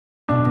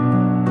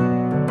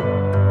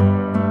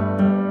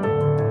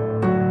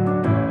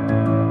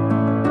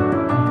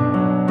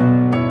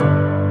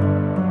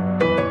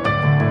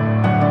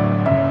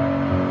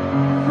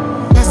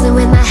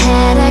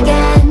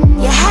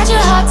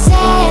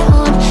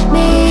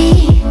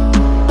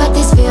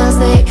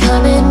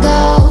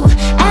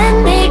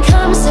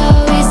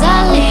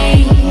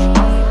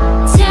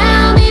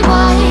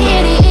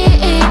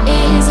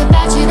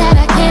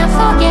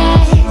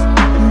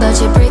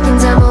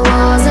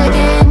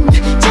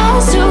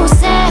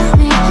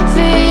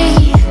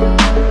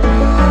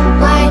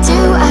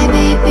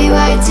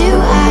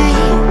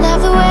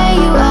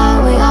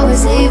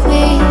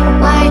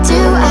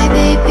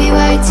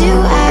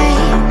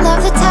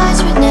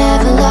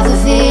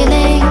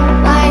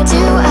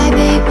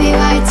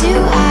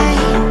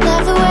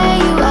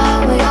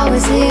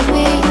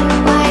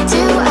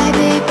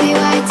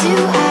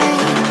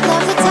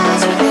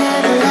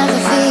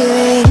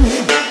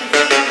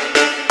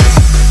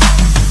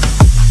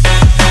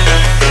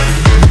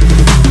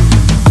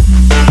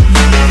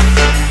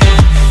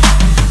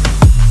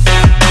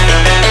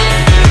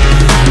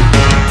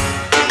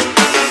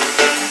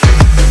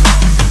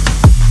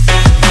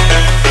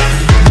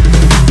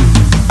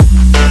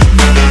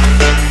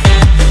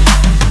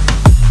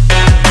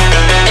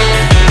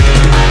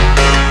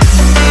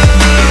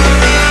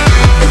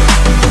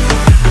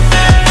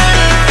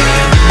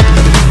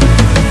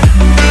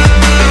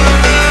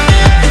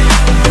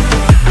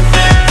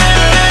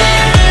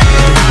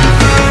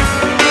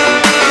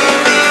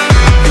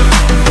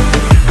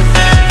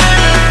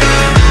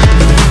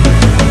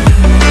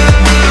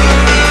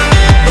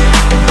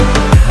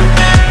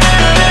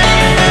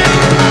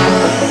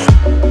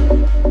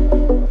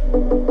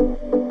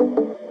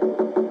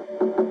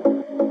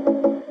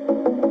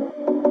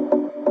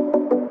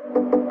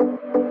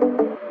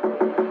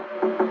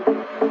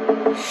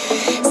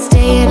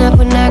staying up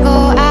when I go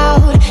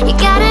out. You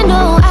gotta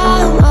know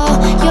I'm all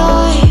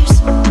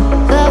yours.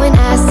 But when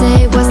I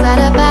say what's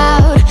that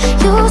about,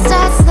 you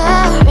start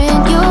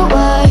slurring your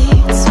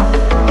words.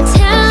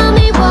 Tell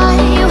me why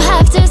you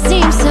have to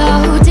seem so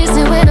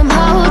distant when I'm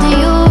holding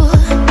you.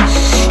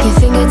 Your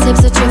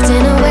fingertips are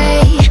drifting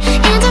away,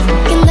 and I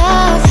fucking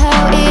love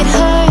how it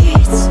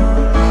hurts.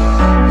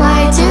 Why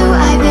do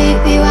I,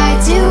 baby, why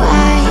do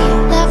I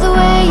love the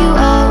way you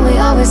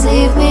always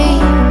leave me?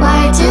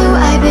 Why do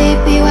I,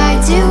 baby, why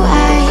do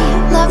I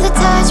love the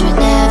touch but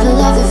never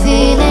love the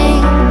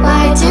feeling?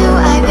 Why do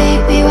I,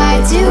 baby, why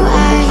do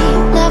I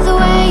love the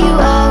way you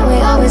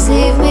always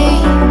leave me?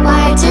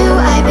 Why do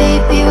I,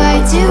 baby, why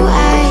do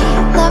I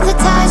love the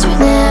touch but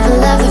never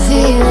love the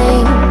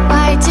feeling?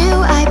 Why do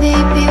I,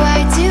 baby, why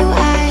do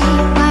I?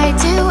 Why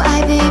do I,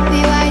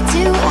 baby, why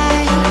do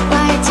I?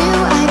 Why do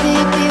I,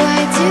 baby,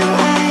 why do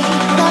I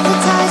love the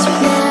touch but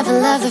never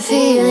love the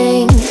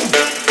feeling?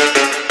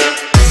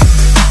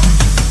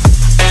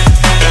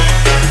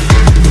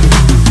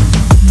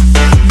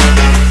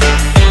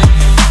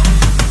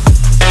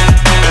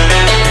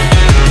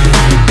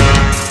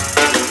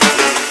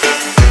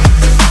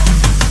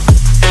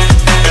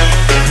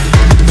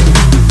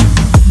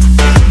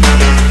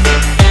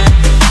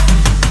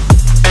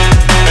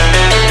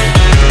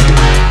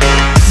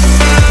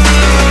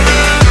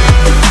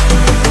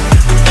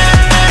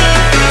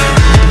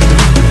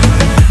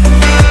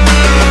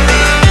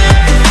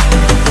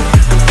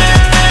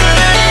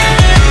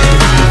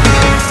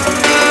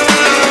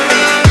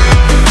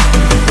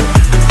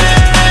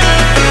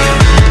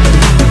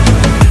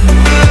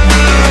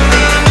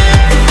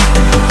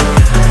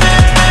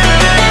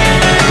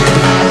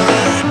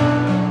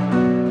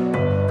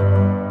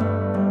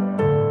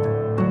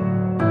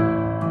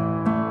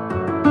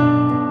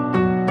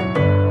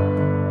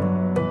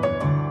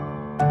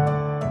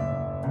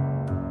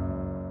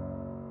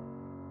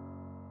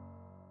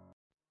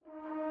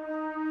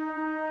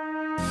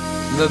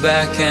 The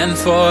back and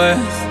forth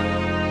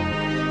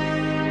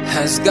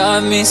has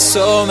got me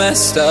so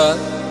messed up.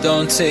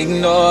 Don't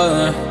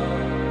ignore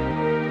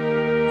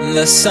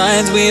the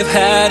signs. We've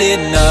had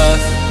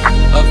enough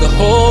of the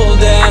whole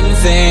damn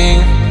thing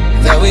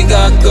that we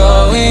got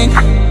going.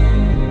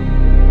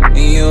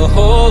 You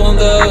hold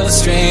the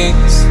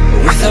strings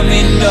without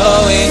me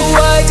knowing.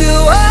 Why do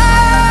I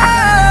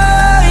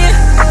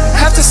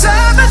have to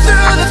suffer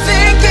through the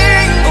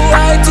thinking?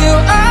 Why do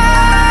I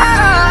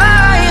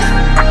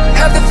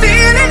have the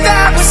feeling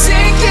that we're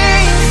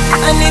sinking?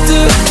 I need to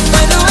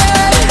find a way.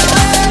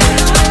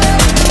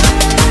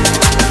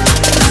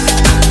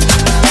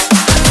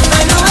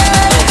 Find a way.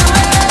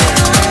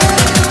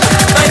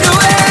 Find a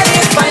way.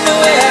 Find a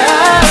way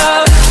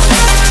out.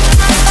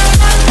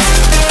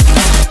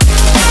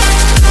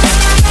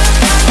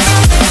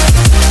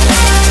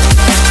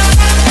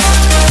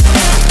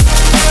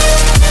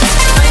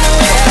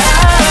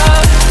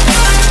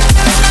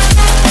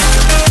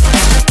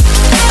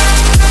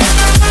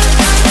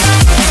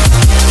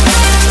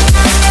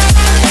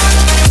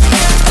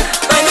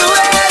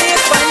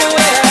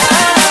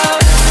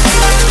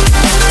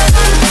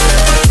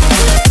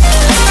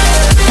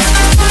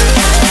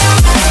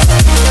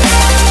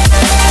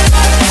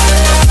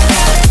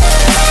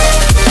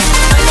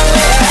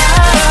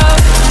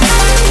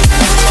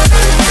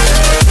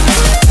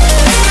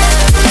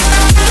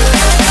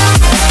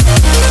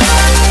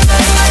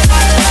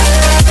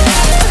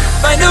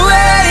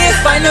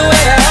 Find a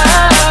way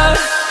out.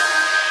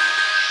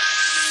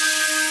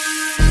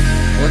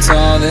 What's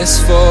all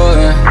this for?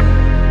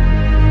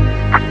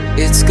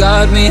 It's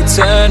got me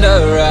turned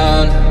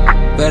around,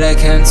 but I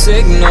can't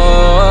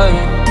ignore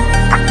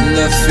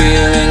the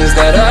feelings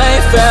that I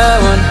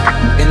found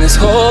in this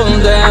whole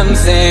damn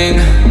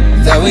thing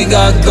that we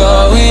got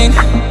going.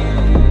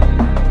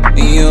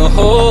 You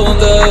hold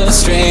the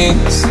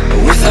strings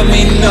without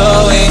me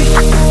knowing.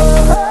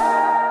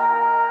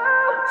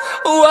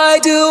 Why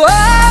do I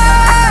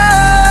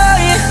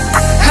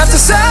have to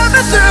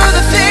suffer through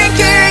the things?